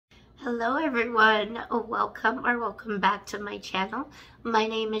Hello everyone, welcome back to my channel. My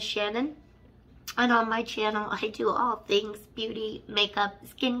name is Shannon, and on my channel I do all things beauty, makeup,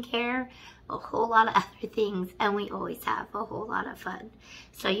 skincare, a whole lot of other things, and we always have a whole lot of fun.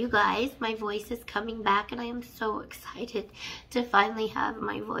 So you guys, my voice is coming back and I am so excited to finally have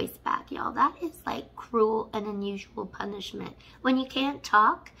my voice back, y'all. That is like cruel and unusual punishment. When you can't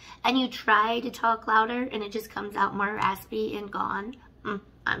talk and you try to talk louder and it just comes out more raspy and gone.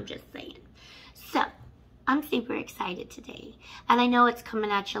 I'm just saying. So, I'm super excited today. And I know it's coming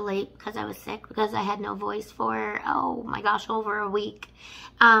at you late because I was sick, because I had no voice for, oh my gosh, over a week.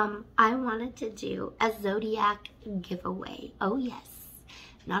 I wanted to do a Zodiac giveaway. Oh yes.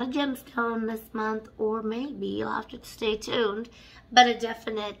 Not a gemstone this month, or maybe you'll have to stay tuned, but a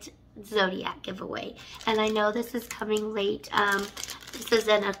definite Zodiac giveaway. And I know this is coming late. This is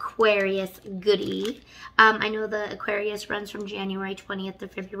an Aquarius goodie. I know the Aquarius runs from January 20th to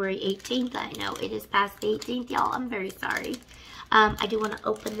February 18th. I know it is past the 18th, y'all. I'm very sorry. I do want to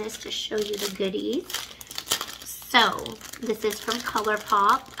open this to show you the goodies. So, this is from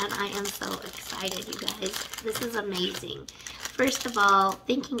ColourPop, and I am so excited, you guys. This is amazing. First of all,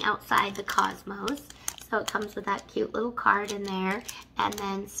 thinking outside the cosmos. So it comes with that cute little card in there, and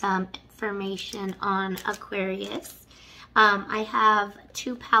then some information on Aquarius. I have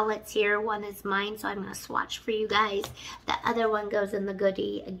two palettes here. One is mine, so I'm going to swatch for you guys. The other one goes in the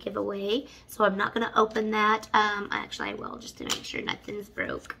goodie giveaway, so I'm not going to open that. Actually, I will, just to make sure nothing's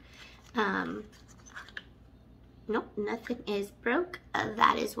broke. Nope, nothing is broke.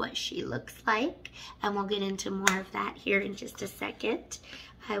 That is what she looks like, and we'll get into more of that here in just a second.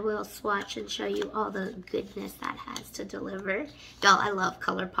 I will swatch and show you all the goodness that has to deliver. Y'all, I love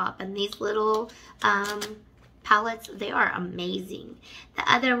ColourPop, and these little palettes, they are amazing. The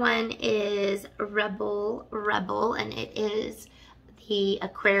other one is Rebel, and it is the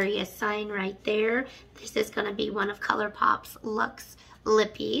Aquarius sign right there. This is going to be one of ColourPop's Luxe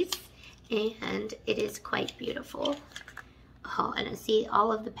Lippies, and it is quite beautiful. Oh, and I see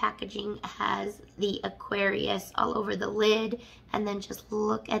all of the packaging has the Aquarius all over the lid, and then just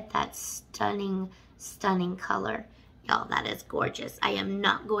look at that stunning, stunning color. Y'all, that is gorgeous. I am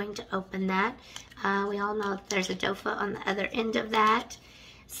not going to open that. We all know there's a dofa on the other end of that.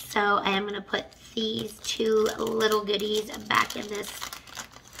 So I am going to put these two little goodies back in this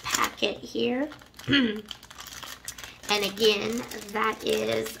packet here. And again, that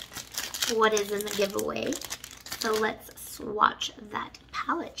is what is in the giveaway. So let's swatch that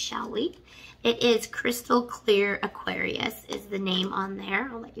palette, shall we? It is Crystal Clear Aquarius is the name on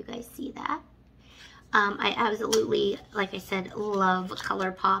there. I'll let you guys see that. I absolutely, like I said, love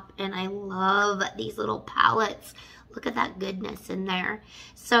ColourPop, and I love these little palettes. Look at that goodness in there.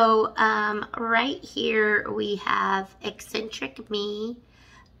 So right here we have Eccentric Me,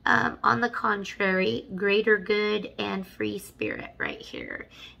 On the Contrary, Greater Good, and Free Spirit right here.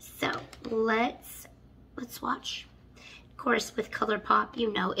 So let's watch. Of course, with ColourPop,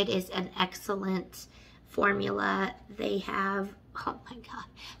 you know it is an excellent formula. They have, oh my god,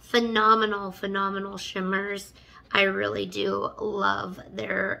 phenomenal shimmers. I really do love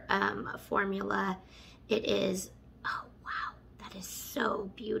their formula. It is, oh wow, that is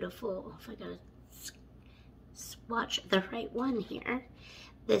so beautiful. If I gotta swatch the right one here.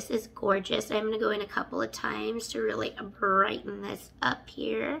 This is gorgeous. I'm gonna go in a couple of times to really brighten this up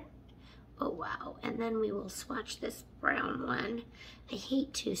here. Oh wow, and then we will swatch this brown one. I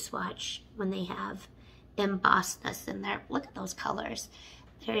hate to swatch when they have embossedness in there. Look at those colors.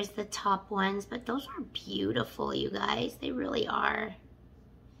 There's the top ones, but those are beautiful, you guys. They really are.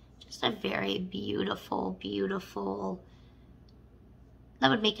 Just a very beautiful, that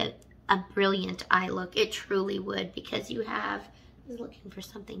would make a brilliant eye look. It truly would, because you have, I was looking for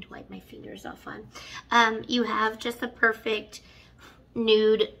something to wipe my fingers off on. You have just a perfect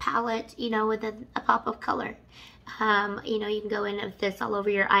nude palette, you know, with a pop of color. You know, you can go in with this all over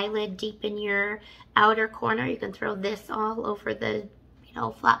your eyelid, deep in your outer corner. You can throw this all over the, you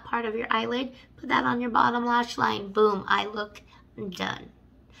know, flat part of your eyelid. Put that on your bottom lash line. Boom, eye look done.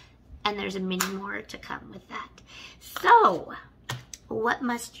 And there's a mini more to come with that. So, what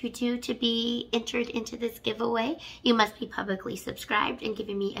must you do to be entered into this giveaway? You must be publicly subscribed and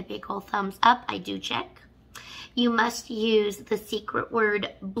giving me a big old thumbs up. I do check. You must use the secret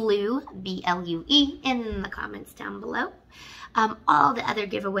word BLUE, B-L-U-E, in the comments down below. All the other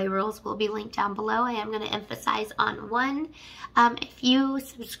giveaway rules will be linked down below. I am going to emphasize on one. If you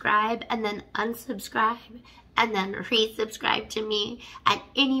subscribe and then unsubscribe and then resubscribe to me at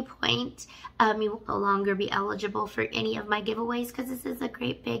any point, you will no longer be eligible for any of my giveaways, because this is a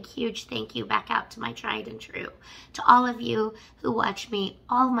great big huge thank you back out to my tried and true, to all of you who watch me,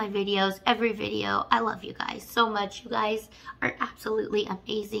 all of my videos, every video. I love you guys so much. You guys are absolutely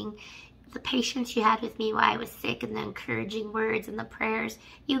amazing. The patience you had with me while I was sick, and the encouraging words and the prayers,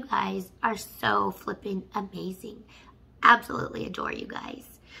 you guys are so flipping amazing. Absolutely adore you guys.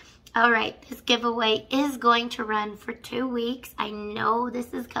 All right, this giveaway is going to run for 2 weeks. I know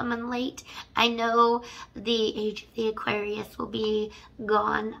this is coming late. I know the age of the Aquarius will be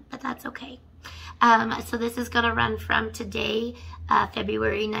gone, but that's okay. So this is going to run from today,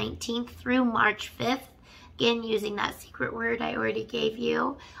 February 19th through March 5th. Again, using that secret word I already gave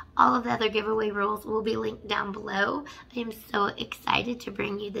you. All of the other giveaway rules will be linked down below. I am so excited to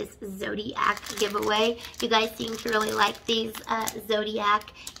bring you this Zodiac giveaway. You guys seem to really like these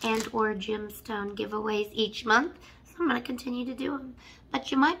Zodiac and or gemstone giveaways each month, so I'm going to continue to do them.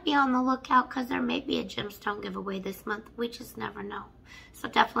 But you might be on the lookout, because there may be a gemstone giveaway this month. We just never know. So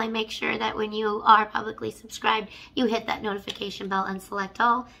definitely make sure that when you are publicly subscribed, you hit that notification bell and select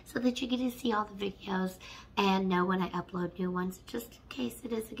all, so that you get to see all the videos and know when I upload new ones, just in case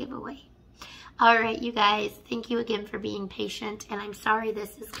it is a giveaway. All right, you guys, thank you again for being patient, and I'm sorry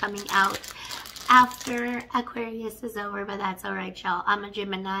this is coming out after Aquarius is over, but that's all right, y'all. I'm a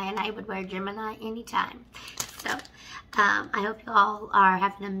Gemini, and I would wear Gemini anytime. So I hope you all are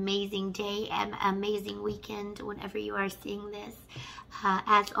having an amazing day and amazing weekend whenever you are seeing this.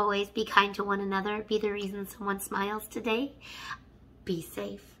 As always, be kind to one another. Be the reason someone smiles today. Be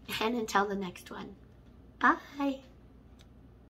safe. And until the next one, bye.